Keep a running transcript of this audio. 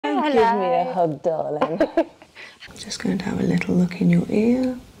Give me a hug, darling. I'm just going to have a little look in your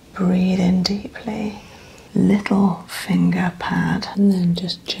ear. Breathe in deeply. Little finger pad, and then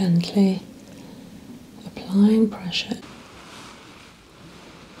just gently applying pressure.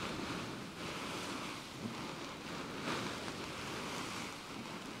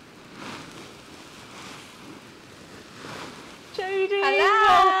 Jodi,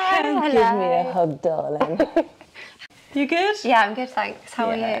 hello. welcome. Give me a hug, darling. You good? Yeah, I'm good, thanks. How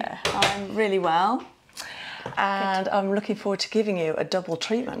are you? I'm really well. And good. I'm looking forward to giving you a double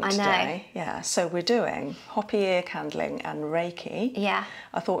treatment today. Yeah, so we're doing Hopi ear candling and Reiki. Yeah.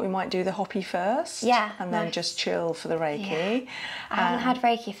 I thought we might do the Hopi first. Yeah. And then just chill for the Reiki. Yeah. I haven't had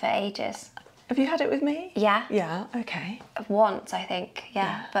Reiki for ages. Have you had it with me? Yeah. Yeah, okay. Once, I think.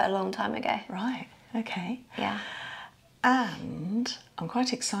 Yeah, but a long time ago. Right, okay. Yeah. And I'm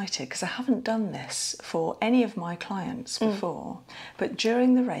quite excited because I haven't done this for any of my clients before, but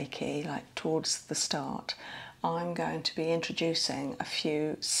during the Reiki, like towards the start, I'm going to be introducing a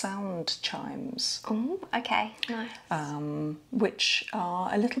few sound chimes. Oh, okay, nice. Which are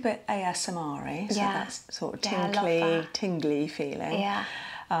a little bit ASMR-y, so that's sort of tingly feeling. Yeah.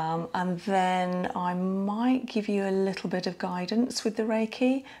 And then I might give you a little bit of guidance with the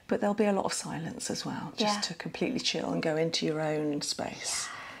Reiki, but there'll be a lot of silence as well, just to completely chill and go into your own space.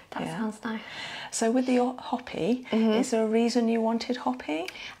 Yeah, that sounds nice. So with the Hopi, is there a reason you wanted Hopi?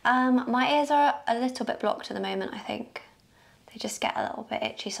 My ears are a little bit blocked at the moment, I think. They just get a little bit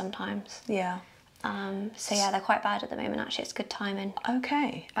itchy sometimes. Yeah. So yeah, they're quite bad at the moment, actually. It's good timing.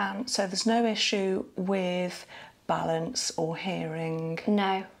 Okay. So there's no issue with balance or hearing?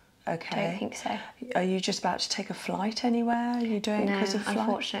 No. Okay. I don't think so. Are you just about to take a flight anywhere? Are you doing it because of flight?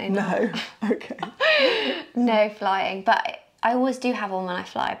 Unfortunately not. No. Okay. No flying, but I always do have one when I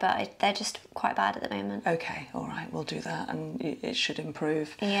fly, but they're just quite bad at the moment. Okay, all right, we'll do that and it should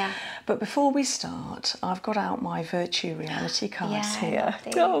improve. Yeah. But before we start, I've got out my virtual reality cards here.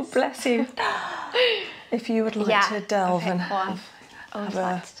 Oh, bless you. If you would like to delve and have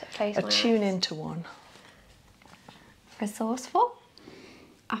a tune into one. Resourceful.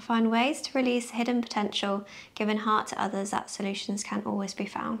 I find ways to release hidden potential, giving heart to others that solutions can always be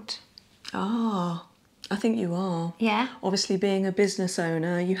found. Ah, I think you are. Yeah. Obviously, being a business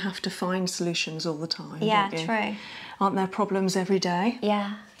owner, you have to find solutions all the time. Yeah, don't you? true. Aren't there problems every day?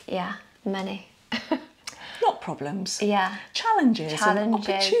 Yeah, many. Not problems. Yeah. Challenges and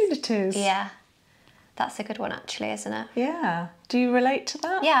opportunities. Yeah. That's a good one, actually, isn't it? Yeah. Do you relate to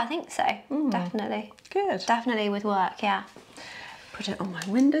that? Yeah, I think so. Definitely. Good. Definitely with work, yeah. Put it on my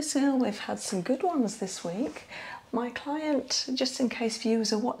windowsill. We've had some good ones this week. My client, just in case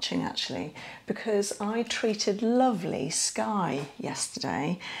viewers are watching actually, because I treated lovely Sky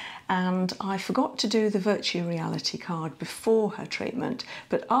yesterday and I forgot to do the virtual reality card before her treatment,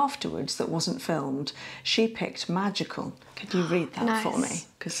 but afterwards, that wasn't filmed, she picked magical. Could you read that for me?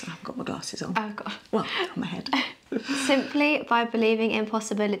 Because I've got my glasses on. I've got... Well, on my head. Simply by believing in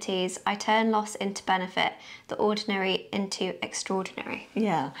possibilities, I turn loss into benefit, the ordinary into extraordinary.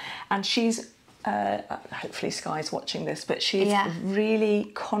 Yeah, and she's hopefully Sky's watching this, but she's a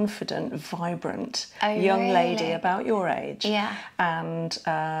really confident, vibrant young lady about your age. Yeah. And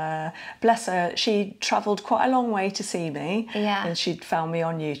bless her, she travelled quite a long way to see me. Yeah. And she'd found me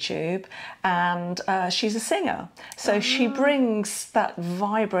on YouTube. And she's a singer. So she brings that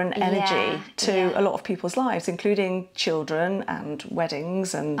vibrant energy to a lot of people's lives, including children and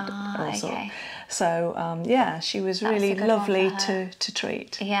weddings and all sorts. So yeah, she was really lovely to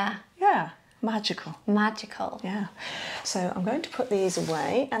treat. Yeah. Yeah. Magical. Magical. Yeah. So I'm going to put these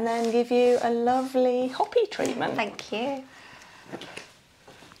away and then give you a lovely Hopi treatment. Thank you.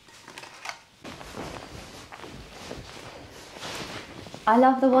 I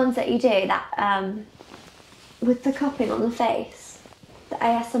love the ones that you do, that with the cupping on the face. The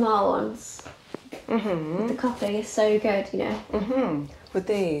ASMR ones. With the cupping is so good, you know. With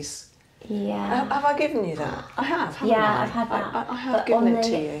these. Yeah. Have I given you that? I have, haven't I? I've had that. I have given it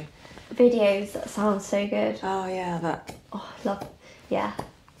to you. Videos, that sounds so good. Oh yeah, that. Oh, love. Yeah.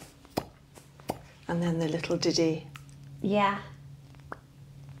 And then the little ditty. Yeah.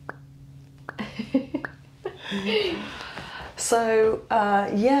 So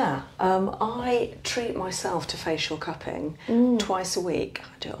I treat myself to facial cupping twice a week. I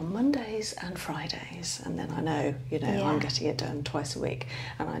do it on Mondays and Fridays, and then I know, I'm getting it done twice a week.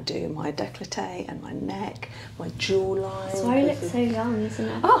 And I do my décolleté and my neck, my jawline. That's why you look so young, isn't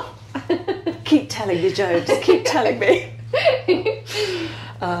it? Oh, keep telling me, Jo. Just keep telling me.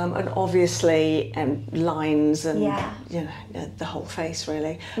 And obviously lines and Yeah. you know, the whole face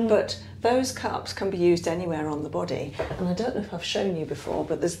really. But those cups can be used anywhere on the body. And I don't know if I've shown you before,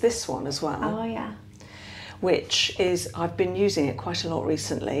 but there's this one as well. Oh yeah. Which is, I've been using it quite a lot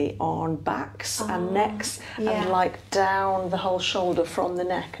recently on backs and necks, yeah. and like down the whole shoulder, from the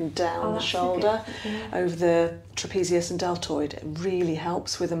neck and down the shoulder, over the trapezius and deltoid. It really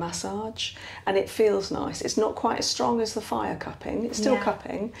helps with a massage, and it feels nice. It's not quite as strong as the fire cupping. It's still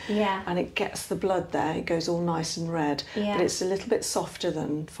cupping, and it gets the blood there. It goes all nice and red, but it's a little bit softer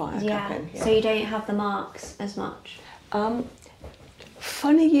than fire cupping. So you don't have the marks as much.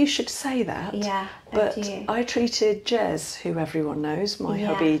 Funny you should say that. Yeah, but I treated Jez, who everyone knows, my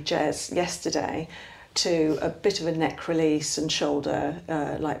hubby Jez, yesterday, to a bit of a neck release and shoulder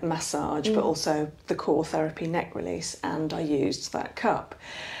like massage, but also the core therapy neck release, and I used that cup.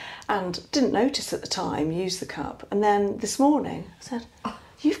 And didn't notice at the time, used the cup. And then this morning I said, oh,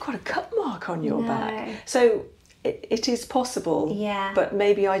 you've got a cup mark on your back. So it is possible, but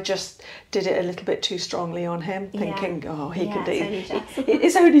maybe I just did it a little bit too strongly on him, thinking, oh, he can do it.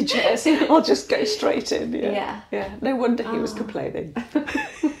 It's only Jess. I'll just go straight in. Yeah. No wonder he was complaining.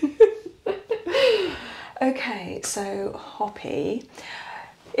 Okay, so Hopi,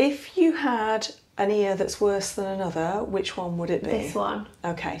 if you had an ear that's worse than another, which one would it be? This one.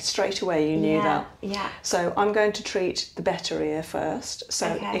 Okay, straight away you knew that. Yeah. So I'm going to treat the better ear first.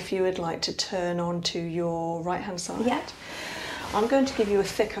 So if you would like to turn on to your right hand side. Yeah. I'm going to give you a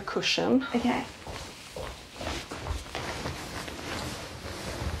thicker cushion. Okay.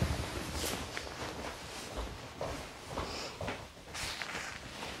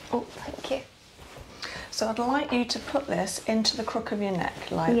 Oh, thank you. So I'd like you to put this into the crook of your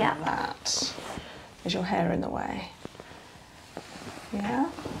neck like that. Is your hair in the way? Yeah.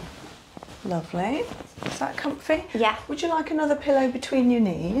 Lovely. Is that comfy? Yeah. Would you like another pillow between your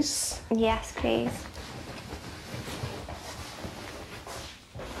knees? Yes, please.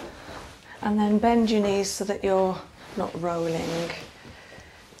 And then bend your knees so that you're not rolling.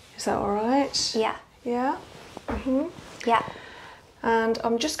 Is that all right? Yeah. Yeah? Yeah. And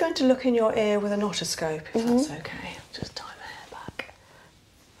I'm just going to look in your ear with an otoscope, if that's okay. Just tie my hair back.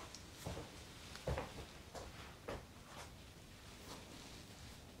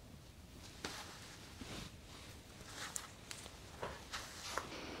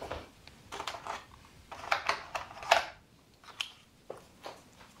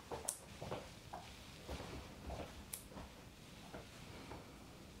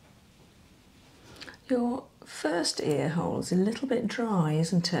 Your first ear hole's a little bit dry,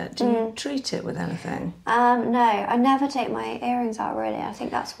 isn't it? Do you treat it with anything? No, I never take my earrings out really. I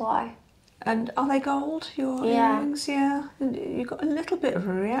think that's why. And are they gold, your earrings? Yeah. You've got a little bit of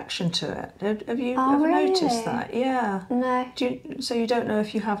a reaction to it. Have you ever noticed that? Yeah. No. So you don't know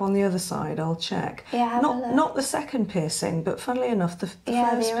if you have on the other side? I'll check. Yeah, have a look. Not the second piercing, but funnily enough, the first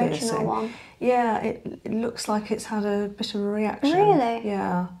the original piercing. one. Yeah, it looks like it's had a bit of a reaction. Really?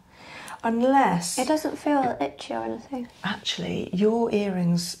 Yeah. Unless... It doesn't feel itchy or anything. Actually, your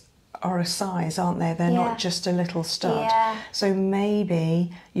earrings are a size, aren't they? They're not just a little stud. Yeah. So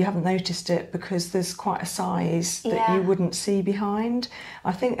maybe you haven't noticed it because there's quite a size that you wouldn't see behind.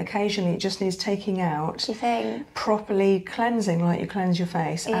 I think occasionally it just needs taking out. Do you think? Properly cleansing like you cleanse your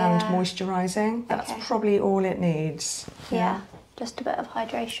face and moisturising. That's probably all it needs. Yeah, just a bit of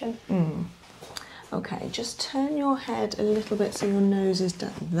hydration. Okay, just turn your head a little bit so your nose is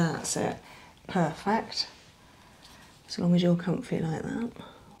down. That's it. Perfect. As long as you're comfy like that. I'm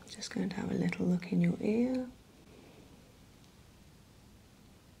just going to have a little look in your ear.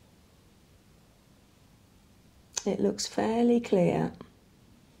 It looks fairly clear.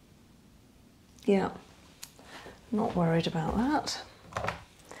 Yeah, not worried about that.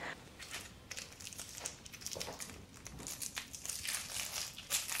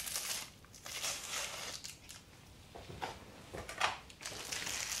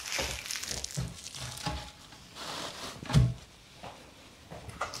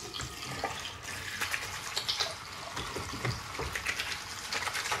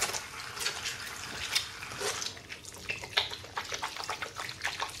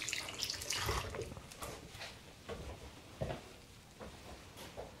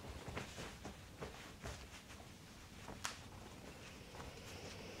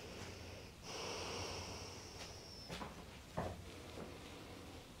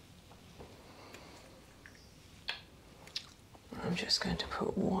 I'm just going to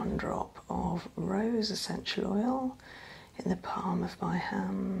put one drop of rose essential oil in the palm of my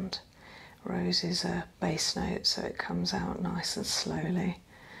hand. Rose is a bass note, so it comes out nice and slowly.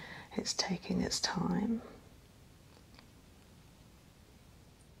 It's taking its time.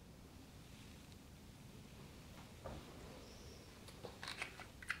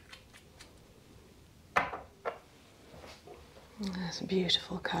 That's a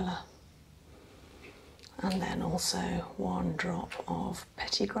beautiful colour. And then also 1 drop of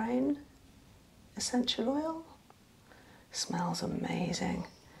petitgrain essential oil. Smells amazing.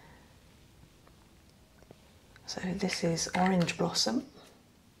 So this is orange blossom.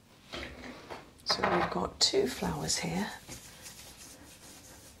 So we've got 2 flowers here.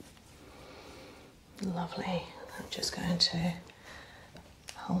 Lovely. I'm just going to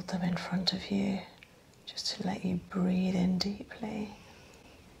hold them in front of you just to let you breathe in deeply.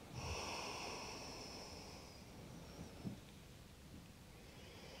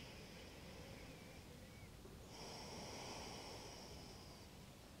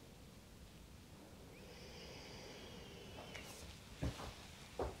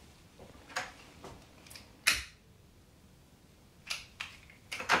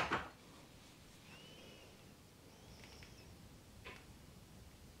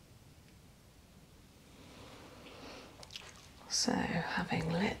 So,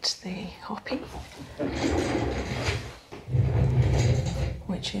 having lit the Hopi,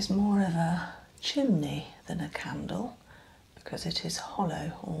 which is more of a chimney than a candle because it is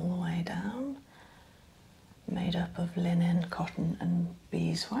hollow all the way down, made up of linen, cotton and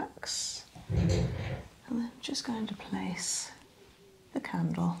beeswax. And I'm just going to place the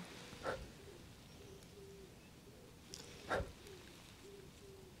candle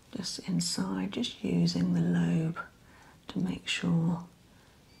just inside, just using the lobe to make sure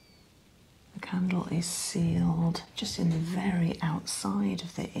the candle is sealed just in the very outside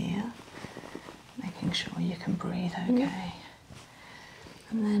of the ear, making sure you can breathe okay.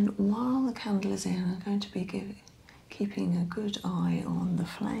 And then while the candle is in, I'm going to be keeping a good eye on the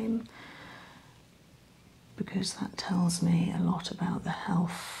flame because that tells me a lot about the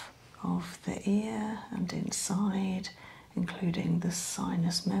health of the ear and inside, including the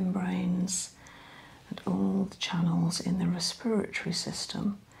sinus membranes and all the channels in the respiratory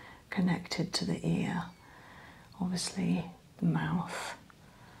system connected to the ear. Obviously the mouth,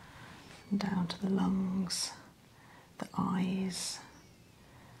 and down to the lungs, the eyes.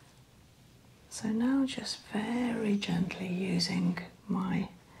 So now just very gently using my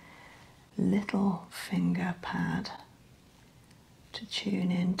little finger pad to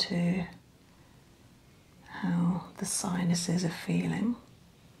tune into how the sinuses are feeling,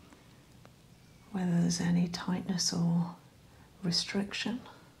 whether there's any tightness or restriction.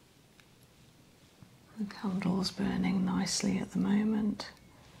 The candle's burning nicely at the moment.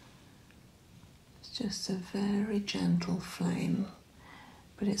 It's just a very gentle flame,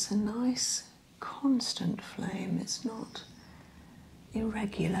 but it's a nice constant flame. It's not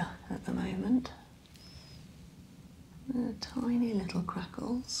irregular at the moment. There are tiny little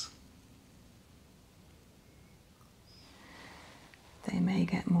crackles. They may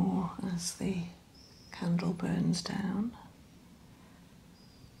get more as the candle burns down.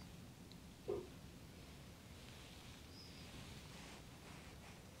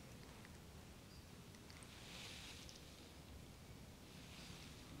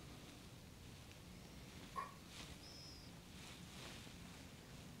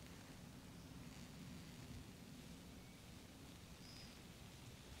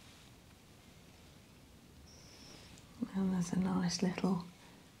 And there's a nice little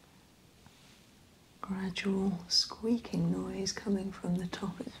gradual squeaking noise coming from the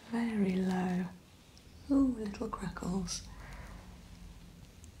top. It's very low. Oh, little crackles.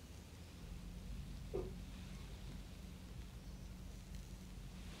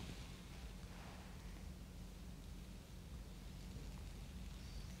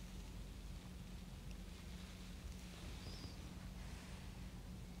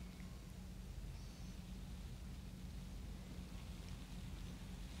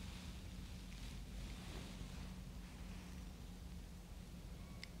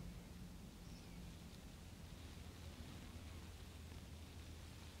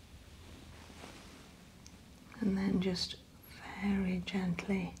 And then just very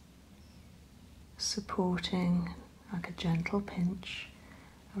gently supporting, like a gentle pinch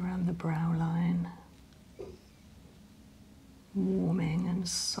around the brow line, warming and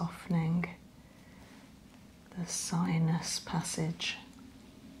softening the sinus passage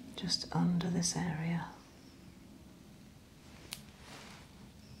just under this area.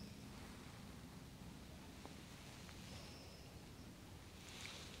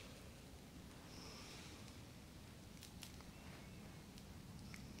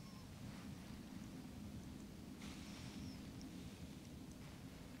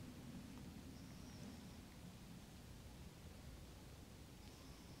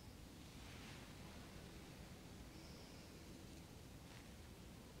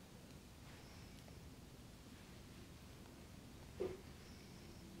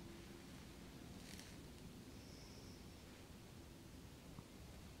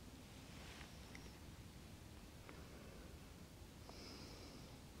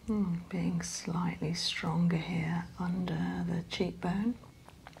 Being slightly stronger here under the cheekbone,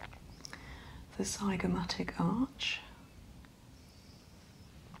 the zygomatic arch.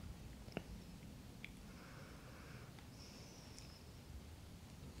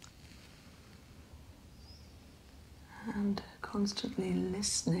 And constantly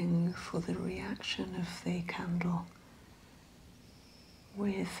listening for the reaction of the candle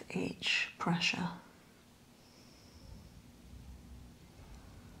with each pressure.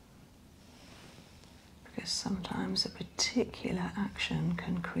 Because sometimes a particular action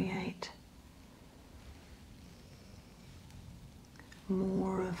can create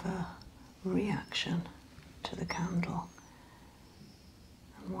more of a reaction to the candle.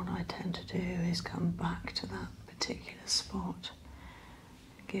 And what I tend to do is come back to that particular spot,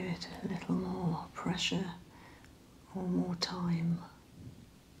 give it a little more pressure or more time.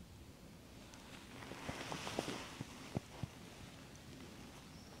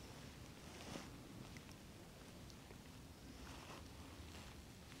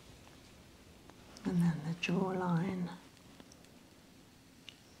 And then the jawline.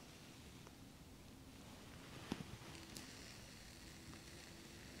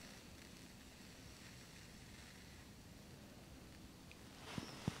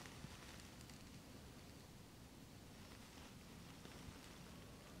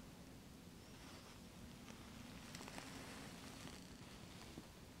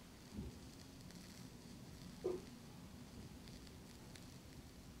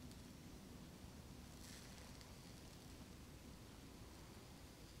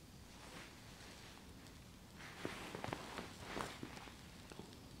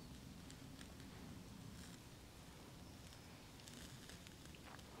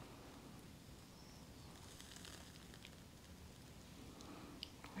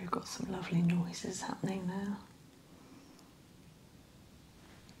 We've got some lovely noises happening now.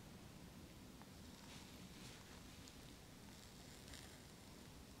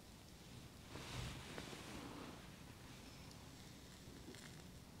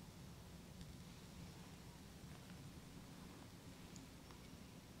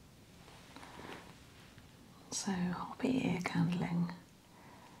 So, Hopi ear candling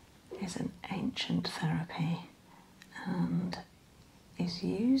is an ancient therapy and is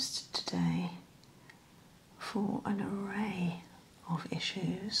used today for an array of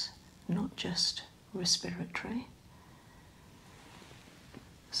issues, not just respiratory.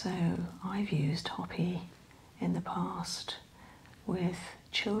 So I've used Hopi in the past with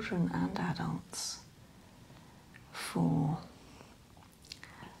children and adults for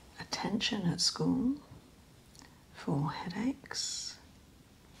attention at school, for headaches,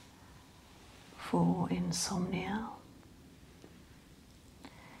 for insomnia,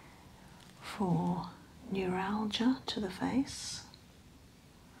 for neuralgia to the face,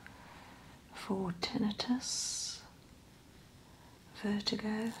 for tinnitus,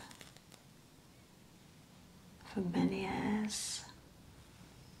 vertigo, for Meniere's,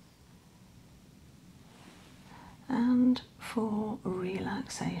 and for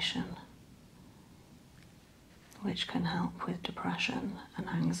relaxation, which can help with depression and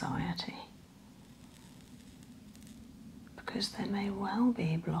anxiety. Because there may well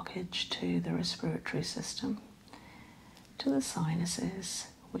be blockage to the respiratory system, to the sinuses,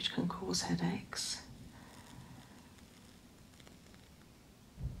 which can cause headaches,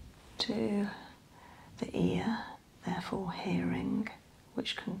 to the ear, therefore hearing,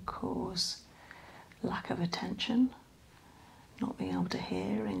 which can cause lack of attention, not being able to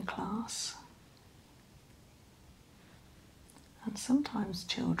hear in class. And sometimes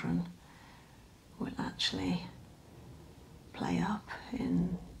children will actually play up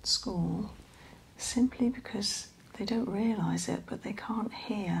in school simply because they don't realise it, but they can't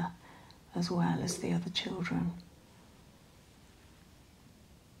hear as well as the other children.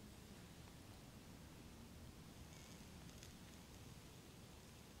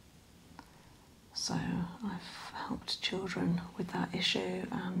 So I've helped children with that issue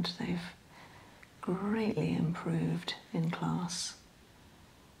and they've greatly improved in class.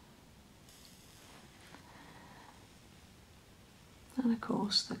 And of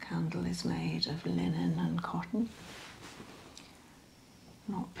course the candle is made of linen and cotton,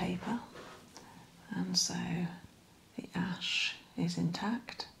 not paper, and so the ash is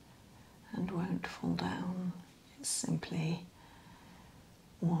intact and won't fall down. It's simply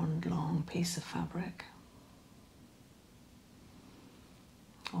one long piece of fabric.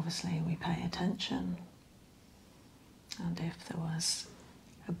 Obviously we pay attention, and if there was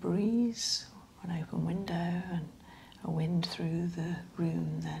a breeze, an open window and a wind through the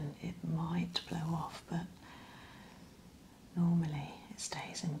room, then it might blow off, but normally it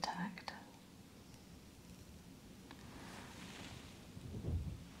stays intact.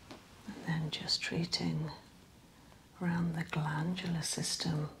 And then just treating around the glandular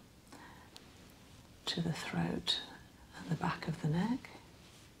system to the throat and the back of the neck.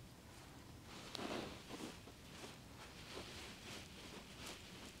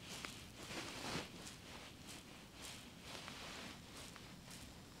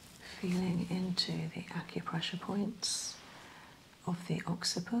 Feeling into the acupressure points of the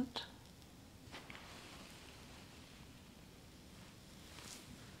occiput.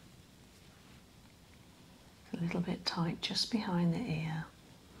 A little bit tight just behind the ear.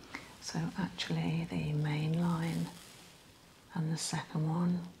 So actually the main line and the second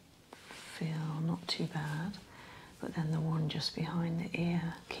one feel not too bad, but then the one just behind the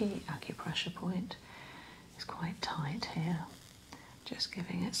ear, key acupressure point, is quite tight here. Just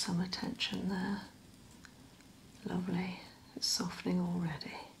giving it some attention there. Lovely, it's softening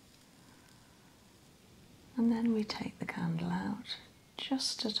already. And then we take the candle out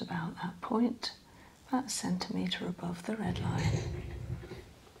just at about that point, about a centimetre above the red line.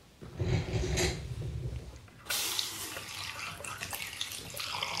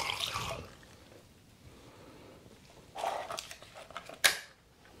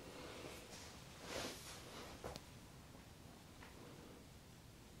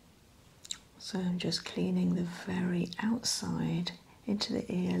 So I'm just cleaning the very outside into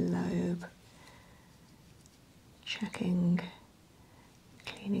the ear lobe, checking,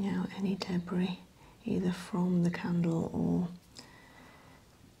 cleaning out any debris, either from the candle or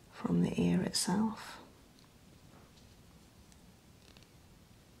from the ear itself.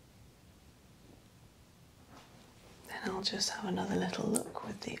 Then I'll just have another little look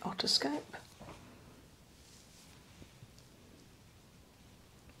with the otoscope.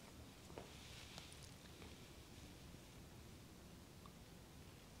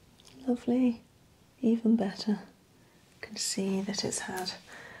 Lovely, even better. You can see that it's had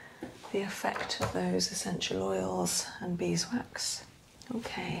the effect of those essential oils and beeswax.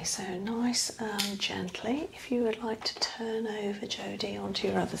 Okay, so nice and gently, if you would like to turn over, Jodi, onto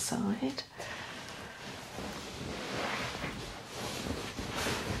your other side.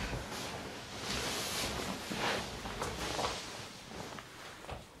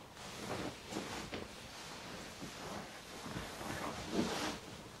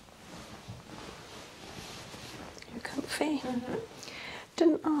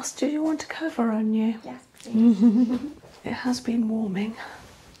 Didn't ask, do you want a cover on you? Yes, please. It has been warming,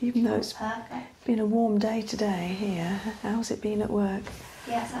 even though it's been a warm day today here. How's it been at work?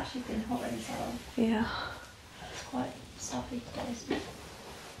 Yeah, it's actually been hot inside. Yeah. It's quite stuffy today, isn't it?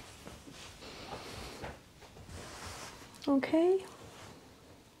 Okay.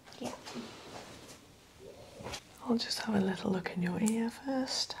 Yeah. I'll just have a little look in your ear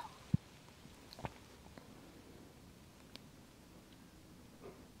first.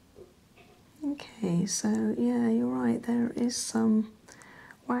 Okay, so yeah, you're right, there is some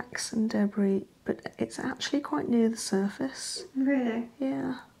wax and debris, but it's actually quite near the surface. Really?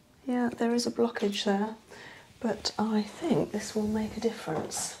 Yeah, there is a blockage there, but I think this will make a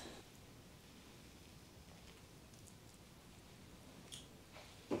difference.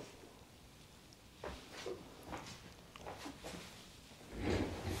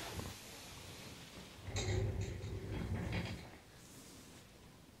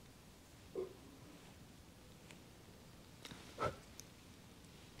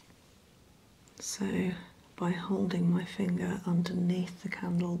 So by holding my finger underneath the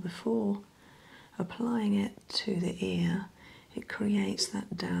candle before applying it to the ear, it creates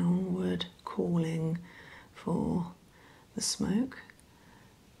that downward calling for the smoke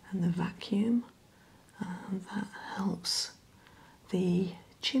and the vacuum, and that helps the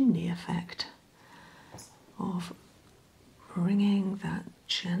chimney effect of bringing that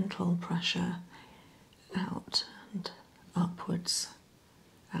gentle pressure out and upwards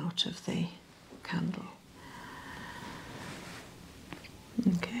out of the candle.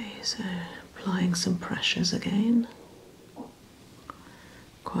 Okay, so applying some pressures again.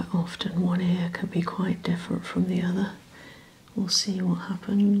 Quite often one ear can be quite different from the other. We'll see what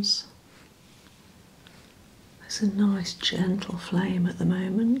happens. There's a nice gentle flame at the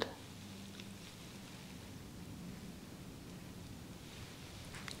moment.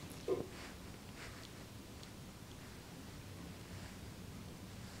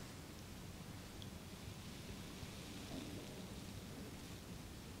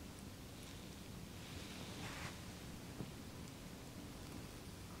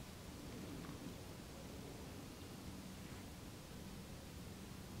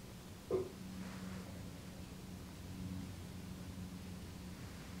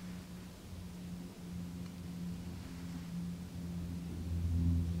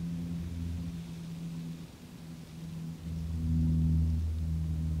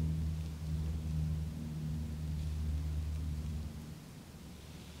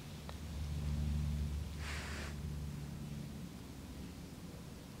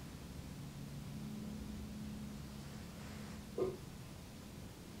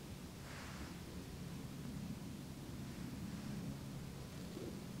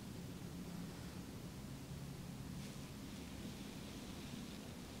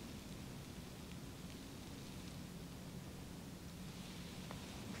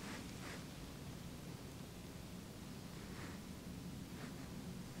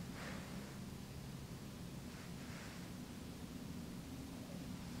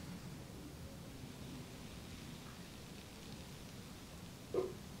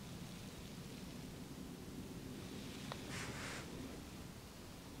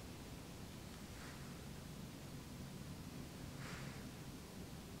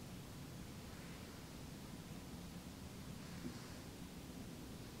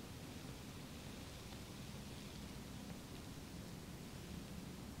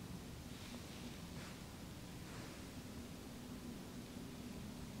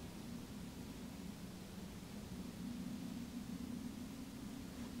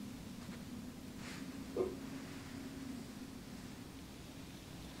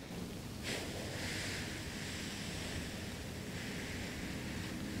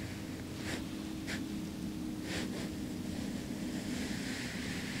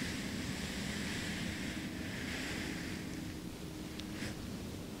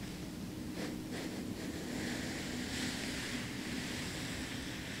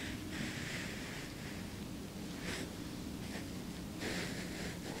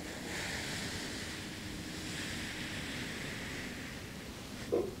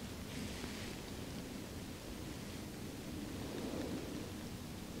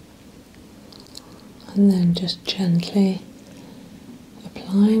 And then just gently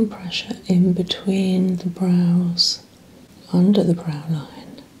applying pressure in between the brows, under the brow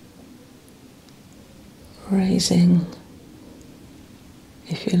line, raising,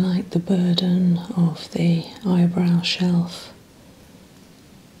 if you like, the burden of the eyebrow shelf.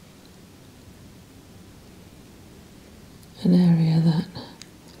 An area that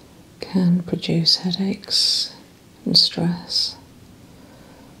can produce headaches and stress.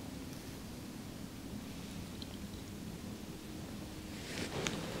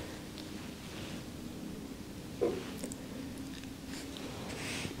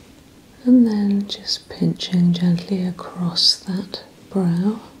 And then just pinching gently across that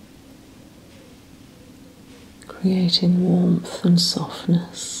brow, creating warmth and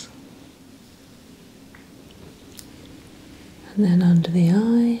softness. And then under the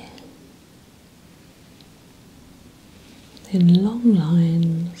eye, in long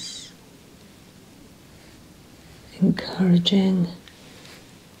lines, encouraging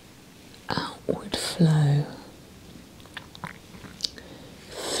outward flow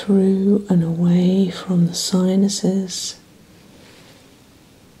through and away from the sinuses,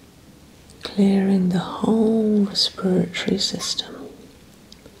 clearing the whole respiratory system.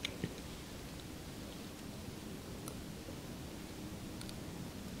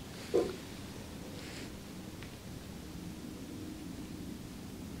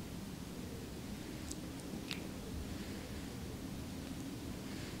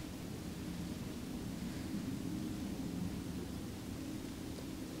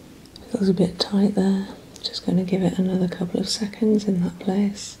 Feels a bit tight there. Just going to give it another couple of seconds in that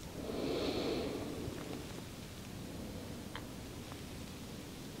place.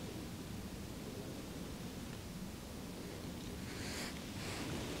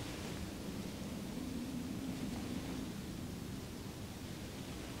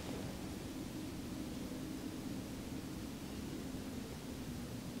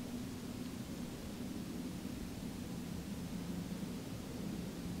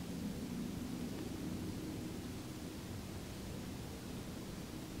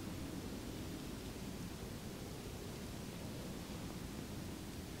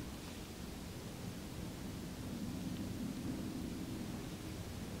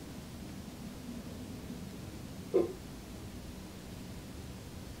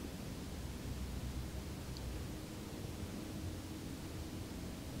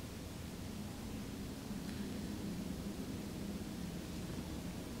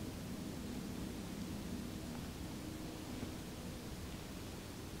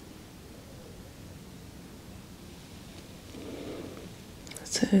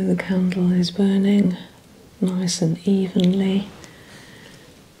 So the candle is burning nice and evenly.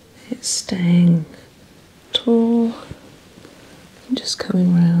 It's staying tall and just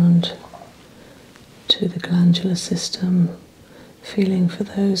coming round to the glandular system, feeling for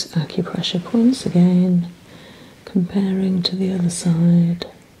those acupressure points again, comparing to the other side.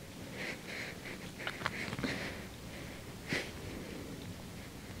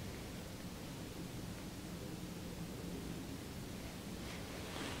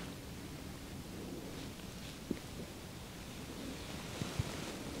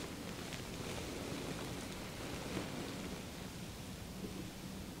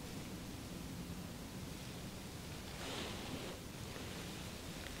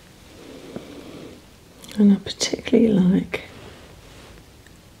 And I particularly like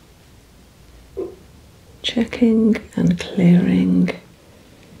checking and clearing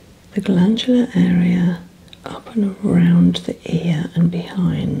the glandular area up and around the ear and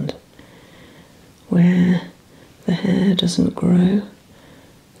behind, where the hair doesn't grow.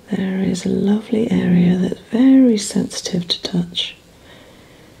 There is a lovely area that's very sensitive to touch,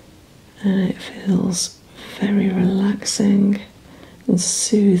 and it feels very relaxing and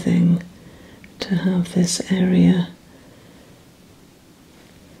soothing to have this area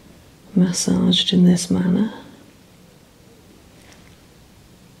massaged in this manner.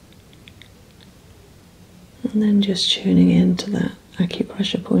 And then just tuning into that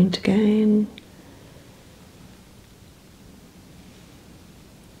acupressure point again.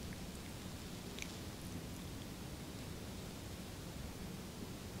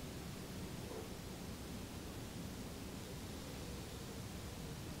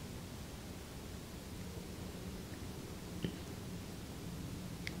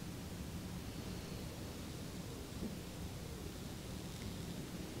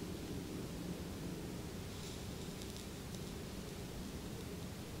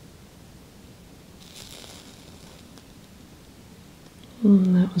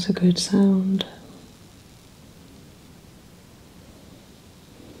 That was a good sound.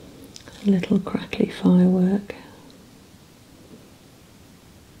 A little crackly firework.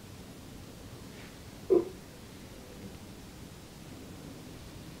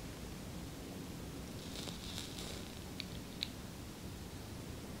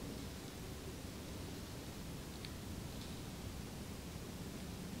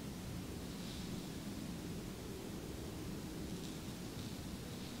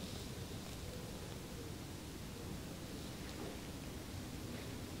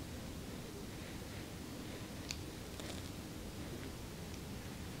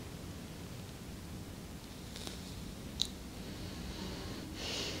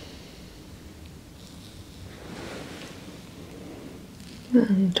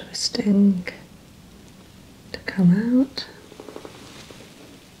 And twisting to come out.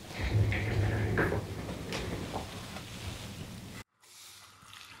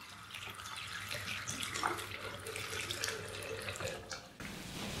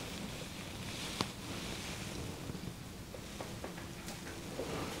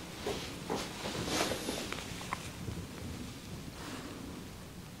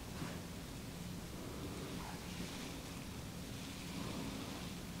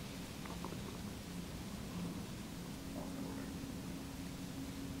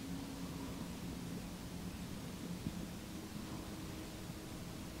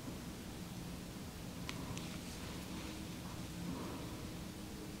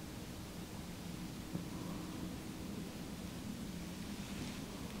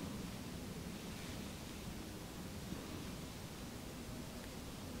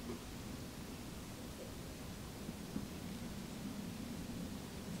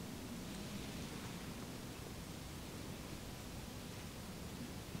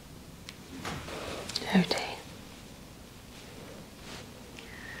 Jodi.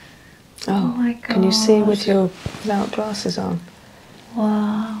 Oh my God. Can you see without glasses on?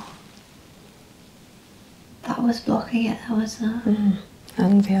 Wow. That was blocking it, wasn't it?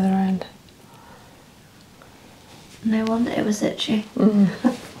 And the other end. No wonder it was itchy.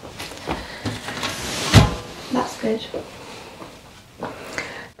 That's good.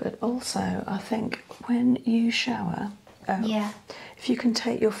 But also, I think when you shower, if you can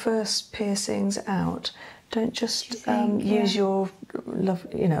take your first piercings out, don't just use your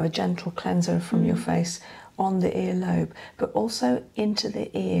a gentle cleanser from your face on the earlobe, but also into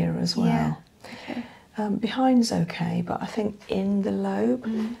the ear as well. Yeah. Okay. Behind's okay, but I think in the lobe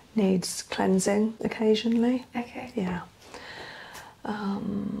needs cleansing occasionally. Okay. Yeah.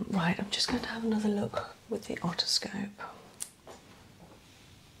 Right, I'm just going to have another look with the otoscope.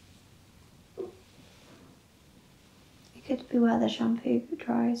 It could be where the shampoo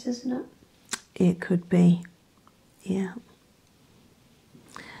dries, isn't it? It could be, yeah.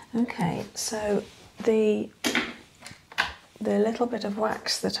 Okay, so the little bit of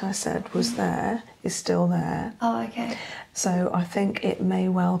wax that I said was there is still there. Oh, okay. So I think it may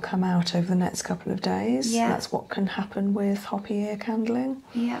well come out over the next couple of days. Yeah. That's what can happen with Hopi ear candling.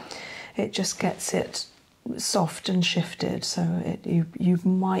 Yeah. It just gets it soft and shifted, so you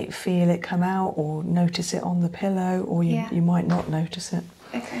might feel it come out or notice it on the pillow, or you might not notice it.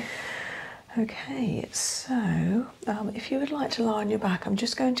 Okay. Okay, so if you would like to lie on your back, I'm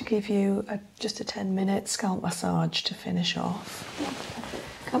just going to give you just a 10-minute scalp massage to finish off.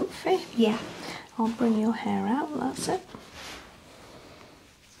 Comfy? Yeah. I'll bring your hair out, that's it.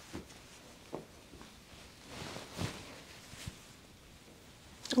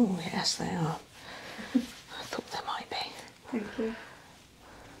 Oh yes, they are. I thought there might be. Thank you.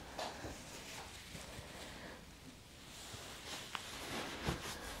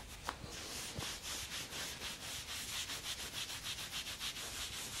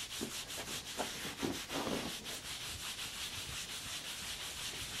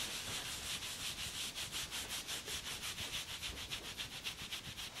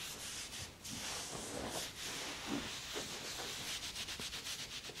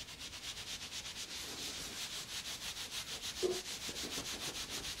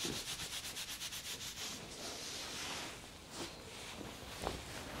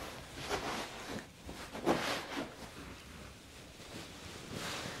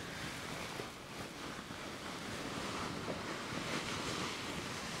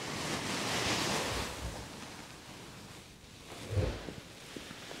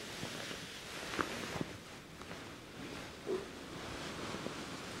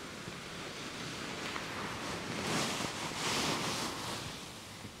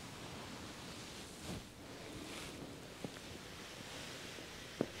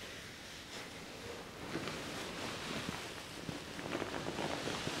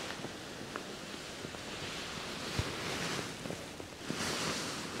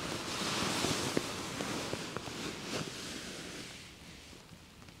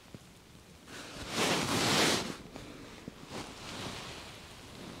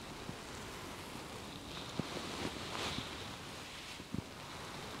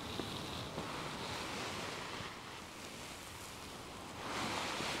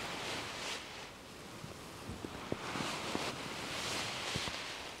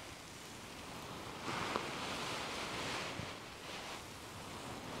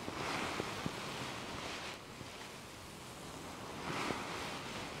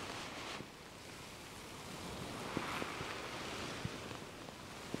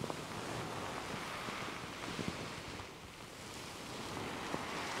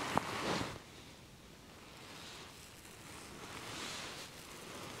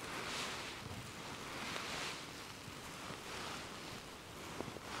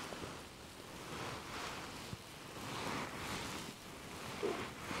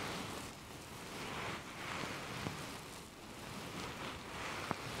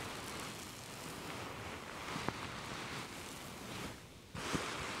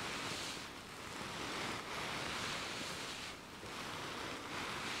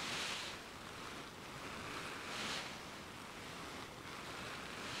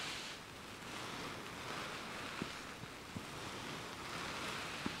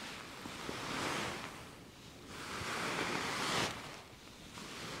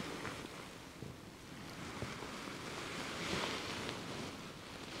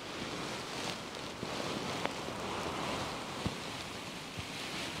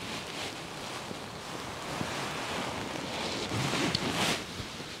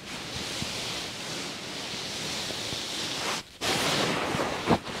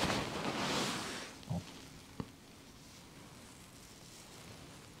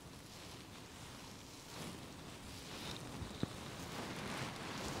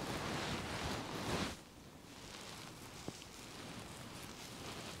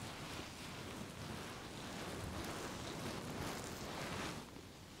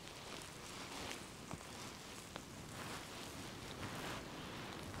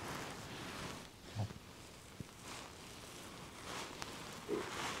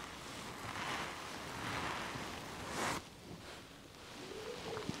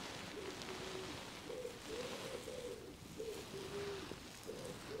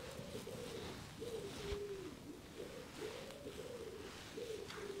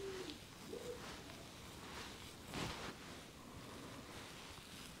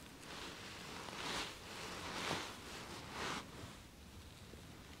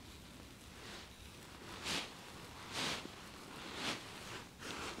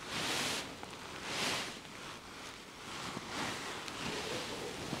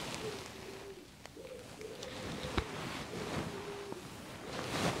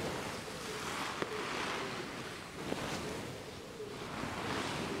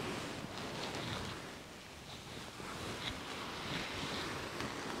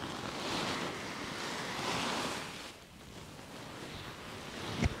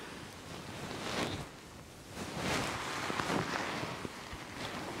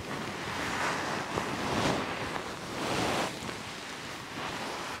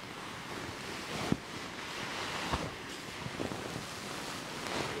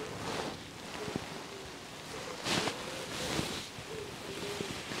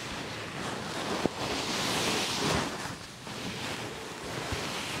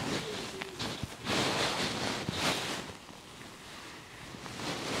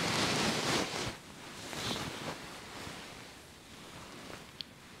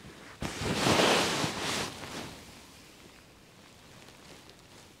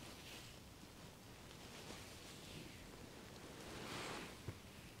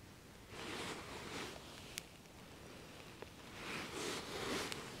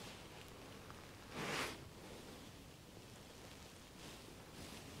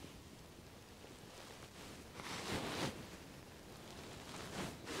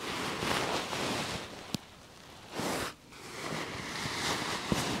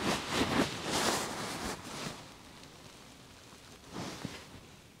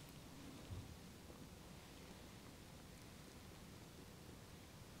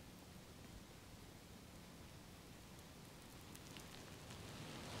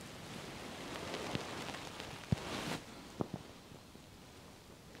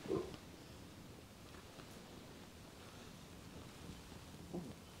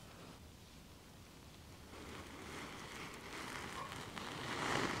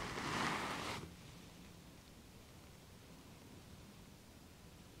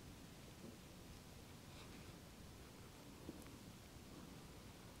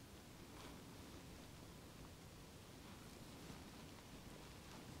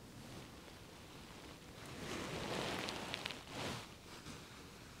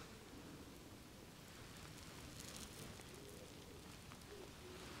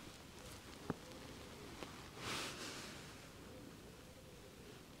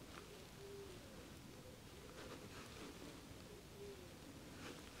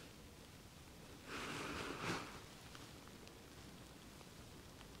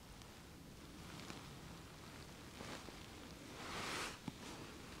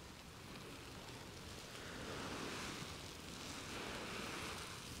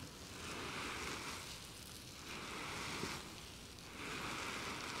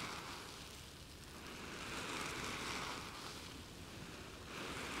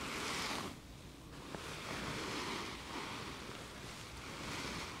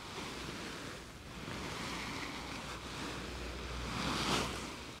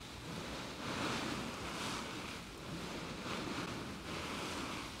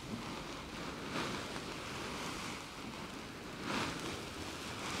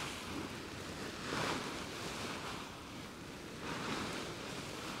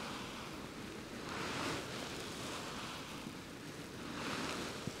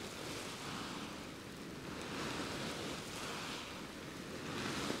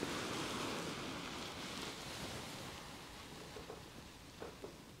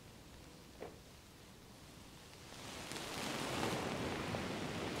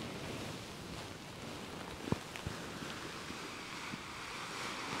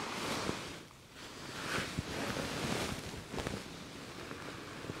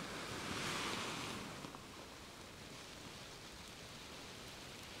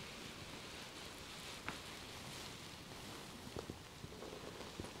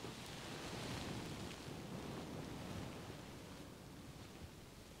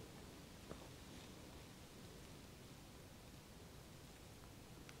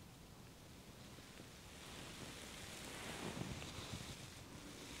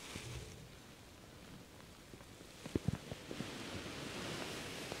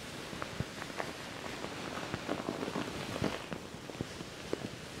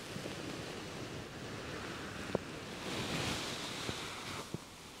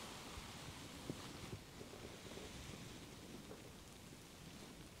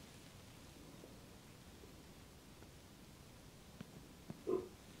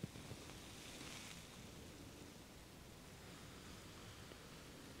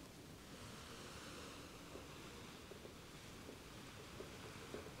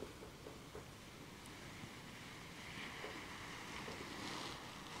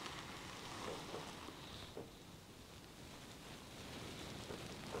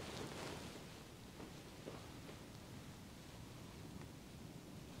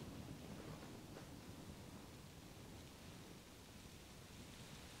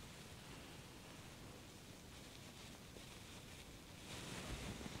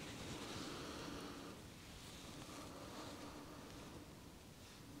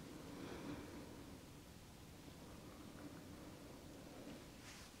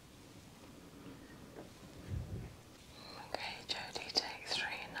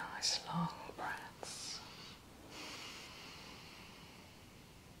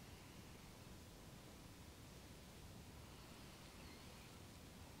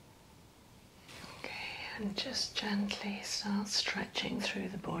 And just gently start stretching through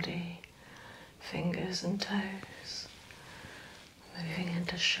the body, fingers and toes, moving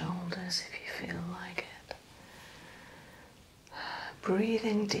into shoulders if you feel like it.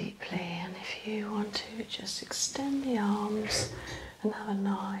 Breathing deeply, and if you want to, just extend the arms and have a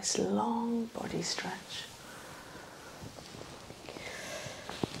nice long body stretch.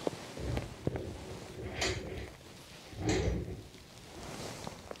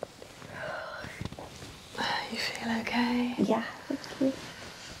 You feel okay? Yeah, thank you.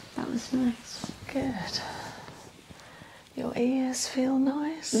 That was nice. Good. Your ears feel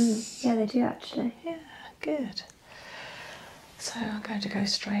nice? Yeah, they do actually. Yeah, good. So I'm going to go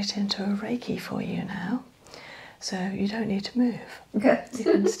straight into a Reiki for you now. So you don't need to move. Good. You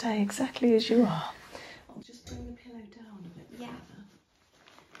can stay exactly as you are.